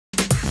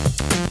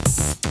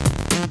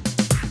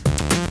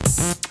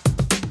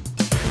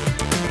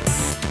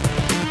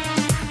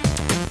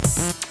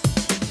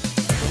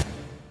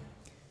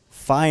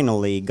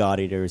Finally, God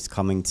Eater is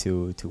coming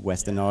to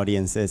Western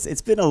audiences.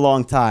 It's been a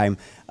long time,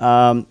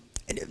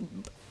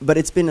 but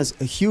it's been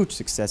a huge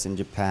success in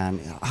Japan.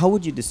 How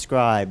would you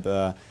describe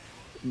the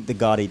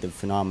God Eater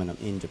phenomenon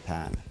in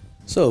Japan?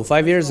 So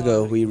 5 years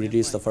ago, we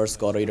released the first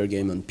God Eater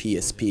game on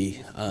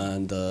PSP,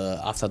 and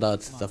after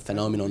that, the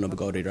phenomenon of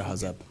God Eater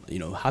has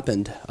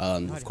happened.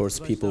 Of course,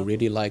 people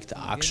really like the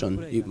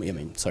action.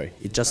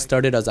 It just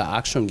started as an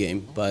action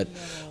game, but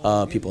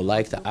people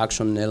like the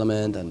action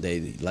element, and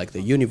they like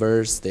the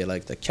universe, they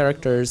like the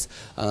characters,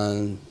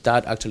 and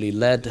that actually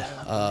led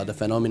the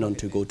phenomenon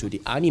to go to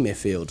the anime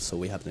field. So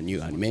we have the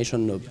new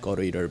animation of God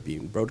Eater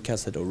being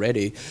broadcasted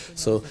already.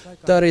 So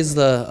that is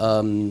the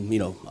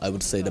I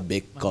would say the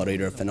big God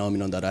Eater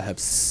phenomenon that I have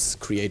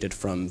created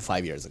from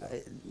 5 years ago.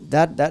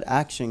 That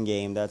action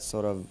game, that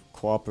sort of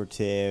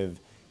cooperative,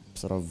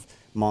 sort of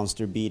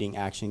monster beating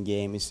action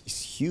game is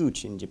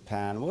huge in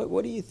Japan.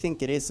 What do you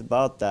think it is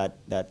about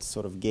that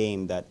sort of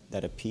game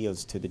that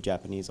appeals to the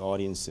Japanese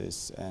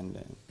audiences?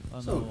 And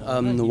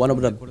one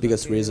of the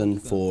biggest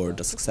reasons for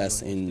the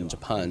success in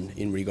Japan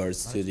in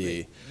regards to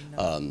the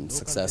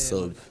success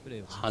of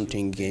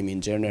hunting game in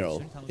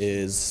general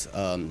is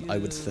I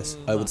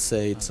would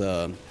say it's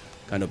a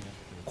kind of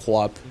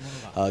co-op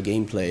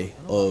gameplay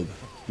of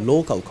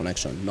local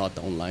connection, not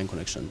the online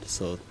connection.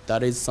 So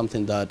that is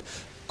something that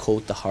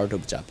caught the heart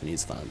of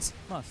Japanese fans.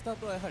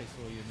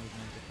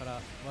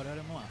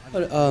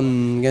 But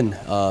again,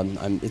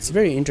 it's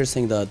very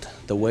interesting that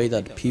the way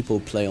that people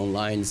play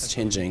online is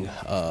changing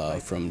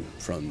from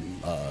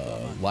a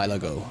while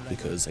ago,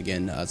 because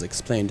again, as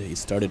explained, it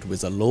started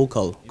with a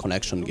local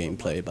connection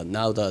gameplay, but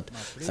now that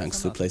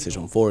thanks to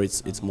PlayStation 4,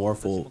 it's more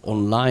for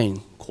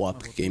online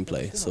co-op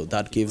gameplay. So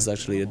that gives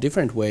actually a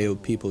different way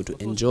of people to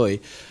enjoy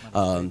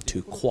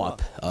to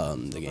co-op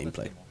the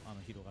gameplay.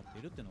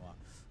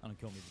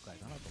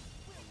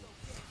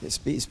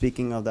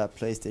 Speaking of that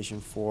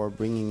PlayStation 4,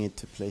 bringing it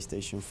to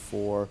PlayStation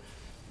 4,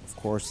 of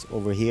course,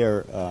 over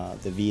here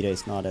the Vita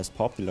is not as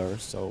popular,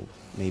 so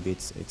maybe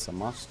it's a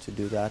must to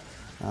do that.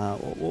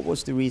 What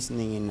was the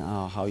reasoning in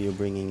how you're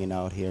bringing it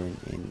out here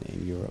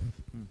in Europe?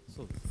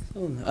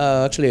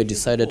 Actually, I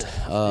decided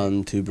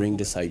to bring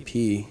this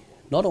IP,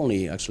 not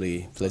only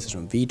actually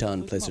PlayStation Vita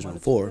and PlayStation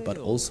 4, but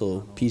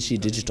also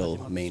PC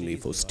Digital, mainly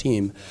for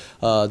Steam.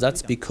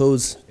 That's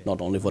because not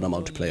only for the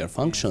multiplayer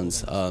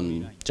functions.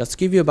 Just to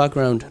give you a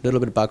little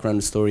bit of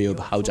background story of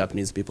how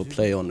Japanese people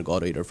play on the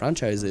God Eater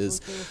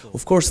franchises.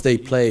 Of course, they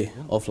play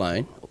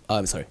offline.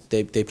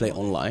 They play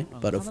online,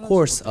 but of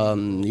course,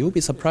 you'll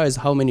be surprised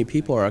how many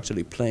people are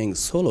actually playing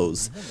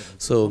solos.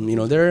 So,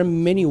 there are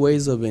many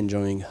ways of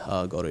enjoying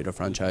God Eater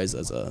franchise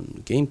as a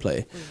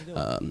gameplay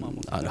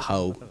and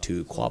how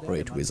to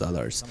cooperate with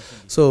others.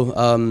 So,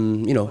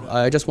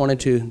 I just wanted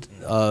to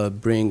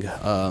bring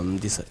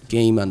this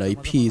game and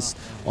IPs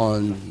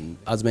on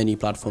as many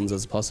platforms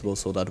as possible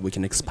so that we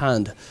can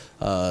expand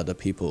the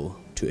people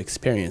to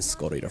experience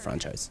God Eater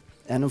franchise.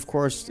 And of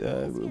course,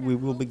 we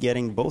will be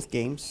getting both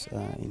games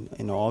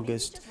in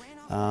August.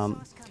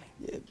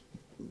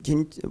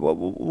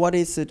 What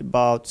is it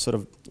about, sort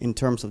of, in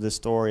terms of the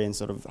story, and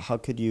sort of how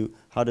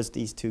does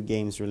these two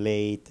games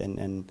relate,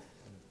 and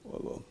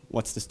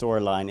what's the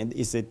storyline? And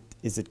is it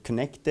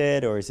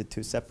connected, or is it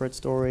two separate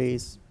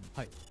stories?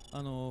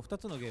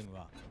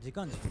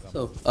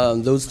 So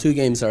those two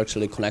games are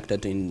actually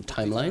connected in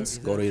timelines.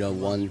 God Eater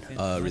 1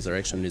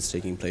 Resurrection is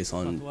taking place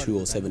on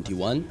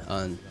 2071,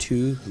 and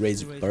 2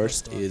 Raised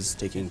Burst is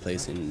taking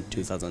place in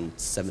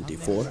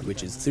 2074,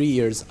 which is 3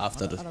 years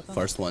after the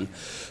first one.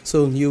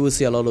 So you will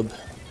see a lot of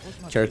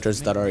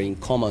characters that are in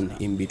common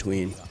in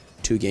between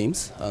two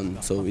games,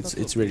 so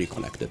it's really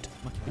connected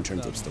in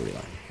terms of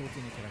storyline.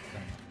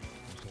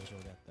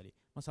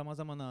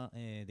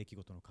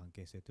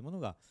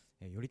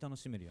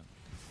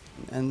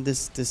 And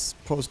this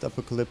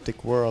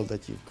post-apocalyptic world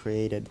that you've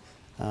created,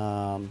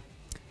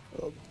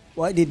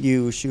 why did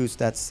you choose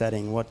that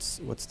setting? What's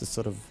the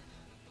sort of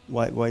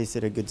why is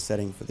it a good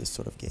setting for this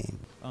sort of game?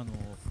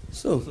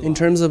 So, in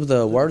terms of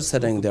the world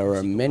setting, there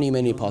are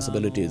many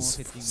possibilities,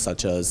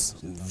 such as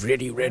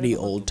really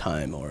old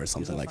time or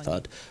something like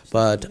that.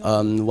 But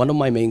one of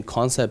my main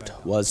concepts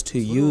was to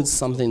use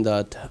something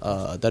that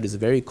that is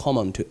very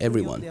common to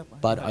everyone,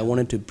 but I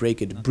wanted to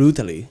break it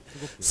brutally,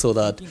 so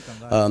that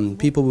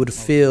people would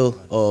feel,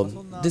 oh,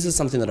 this is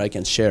something that I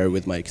can share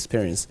with my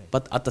experience,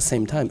 but at the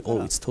same time,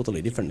 oh, it's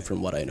totally different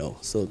from what I know.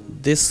 So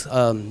this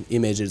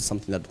image is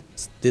something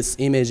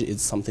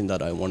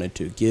that I wanted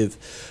to give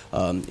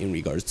in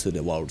regards to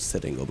the world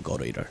setting of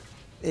God Eater.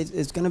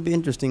 It's going to be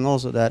interesting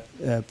also that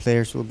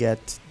players will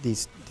get the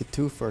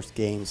two first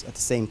games at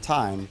the same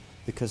time,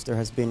 because there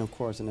has been, of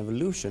course, an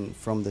evolution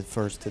from the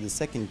first to the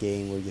second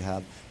game where you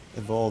have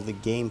evolved the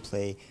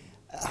gameplay.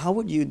 How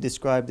would you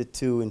describe the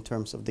two in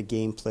terms of the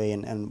gameplay,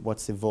 and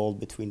what's evolved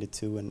between the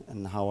two,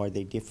 and how are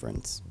they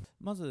different?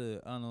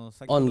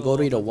 On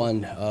God Eater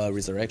 1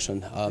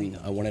 Resurrection,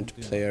 I wanted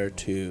player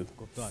to,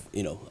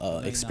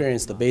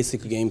 experience the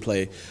basic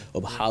gameplay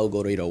of how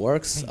God Eater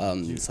works,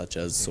 such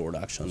as sword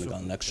action,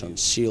 gun action,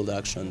 shield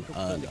action,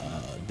 and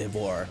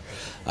devour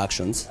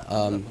actions.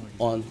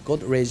 On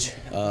God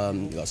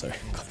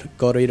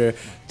Eater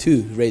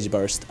 2 Rage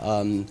Burst,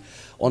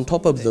 on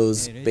top of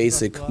those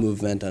basic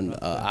movement and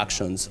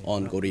actions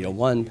on God Eater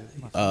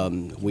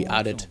 1, we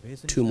added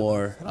two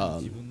more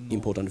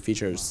important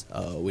features,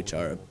 which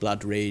are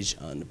blood rage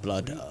and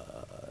blood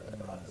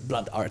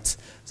arts.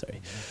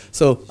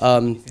 So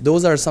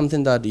those are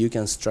something that you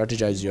can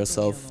strategize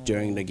yourself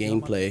during the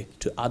gameplay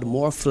to add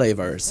more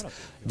flavors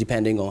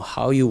depending on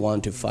how you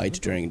want to fight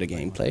during the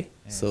gameplay.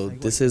 So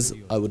this is,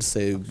 I would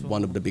say,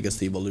 one of the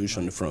biggest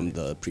evolution from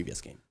the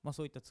previous game.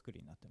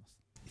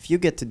 If you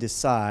get to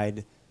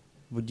decide,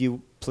 would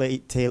you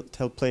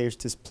tell players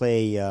to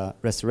play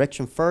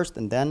Resurrection first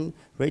and then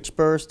Rage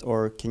Burst,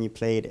 or can you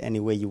play it any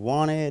way you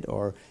want it,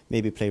 or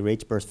maybe play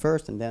Rage Burst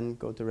first and then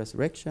go to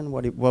Resurrection?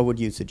 What would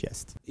you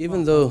suggest?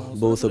 Even though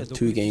both of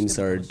two games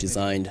are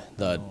designed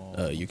that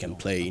you can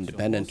play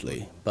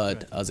independently,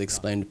 but as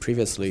explained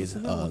previously,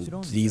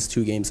 these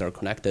two games are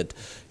connected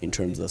in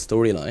terms of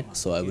storyline,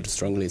 so I would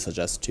strongly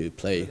suggest to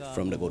play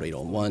from the God Eater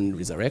 1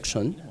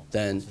 Resurrection,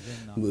 then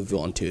move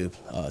on to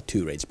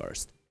 2 Rage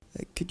Burst.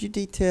 Could you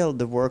detail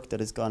the work that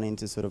has gone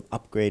into sort of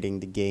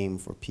upgrading the game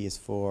for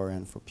PS4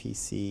 and for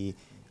PC?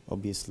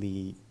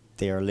 Obviously,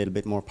 they are a little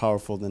bit more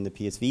powerful than the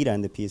PS Vita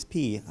and the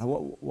PSP.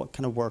 What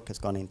kind of work has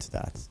gone into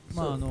that?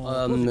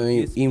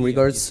 In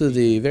regards to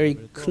the very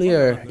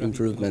clear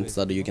improvements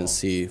that you can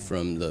see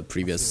from the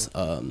previous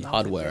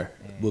hardware,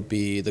 would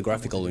be the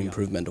graphical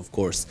improvement, of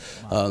course.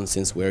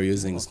 Since we're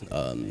using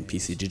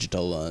PC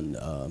Digital and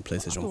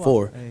PlayStation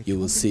 4, you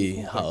will see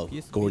how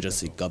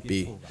gorgeous it got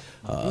be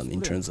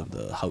in terms of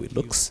how it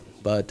looks.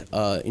 But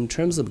in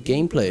terms of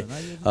gameplay,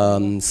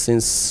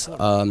 since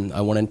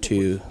I wanted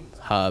to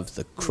have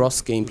the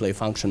cross gameplay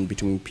function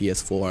between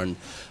PS4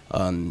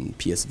 and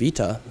PS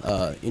Vita,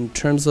 in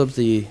terms of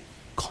the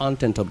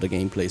content of the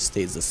gameplay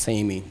stays the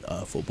same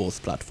for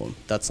both platforms.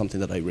 That's something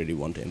that I really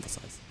want to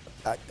emphasize.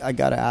 I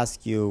gotta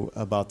ask you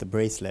about the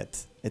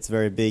bracelet. It's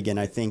very big, and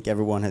I think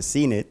everyone has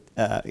seen it.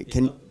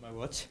 My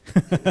watch?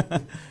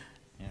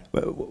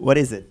 What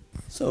is it?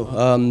 So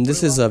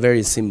this is a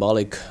very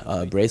symbolic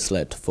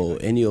bracelet for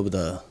any of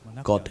the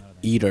God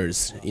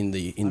Eaters in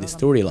the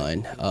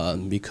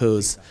storyline,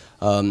 because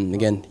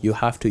again, you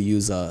have to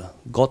use a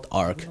God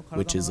Arc,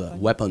 which is a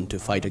weapon to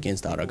fight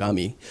against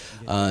Aragami,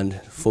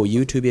 and for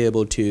you to be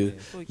able to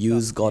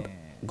use God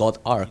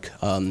Arc,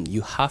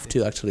 you have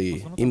to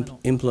actually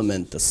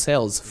implement the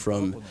cells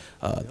from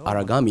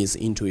Aragamis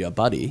into your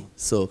body.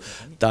 So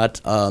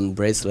that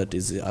bracelet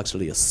is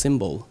actually a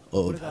symbol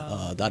of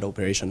that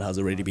operation has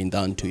already been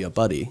done to your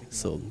body.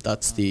 So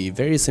that's the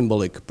very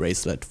symbolic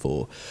bracelet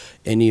for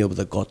any of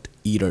the God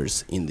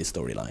Eaters in the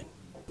storyline.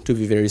 To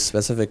be very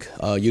specific,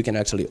 you can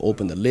actually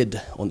open the lid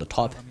on the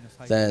top.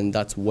 Then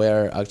that's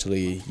where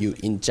actually you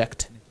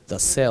inject the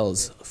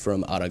cells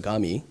from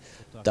Aragami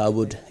that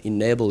would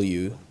enable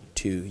you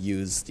to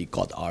use the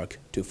God Arc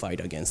to fight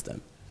against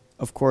them.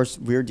 Of course,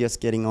 we're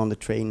just getting on the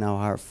train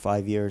now,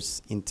 5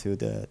 years into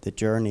the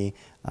journey.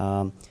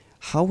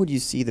 How would you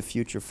see the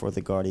future for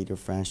the God Eater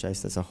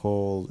franchise as a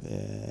whole?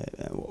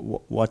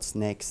 What's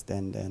next,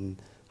 and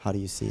how do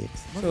you see it?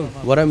 So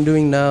what I'm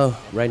doing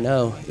right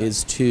now,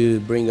 is to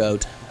bring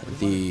out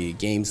the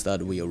games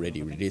that we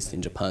already released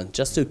in Japan,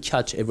 just to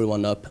catch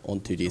everyone up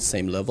onto the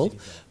same level.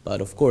 But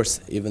of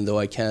course, even though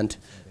I can't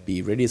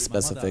be really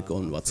specific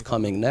on what's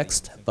coming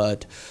next,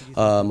 but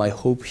my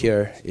hope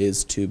here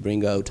is to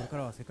bring out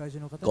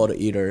God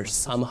Eater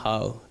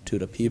somehow to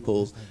the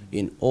people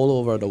in all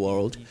over the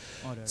world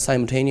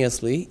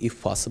simultaneously, if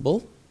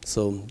possible.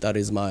 So that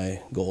is my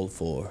goal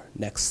for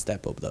next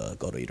step of the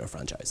God Eater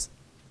franchise.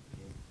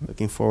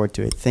 Looking forward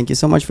to it. Thank you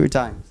so much for your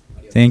time.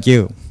 Thank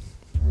you.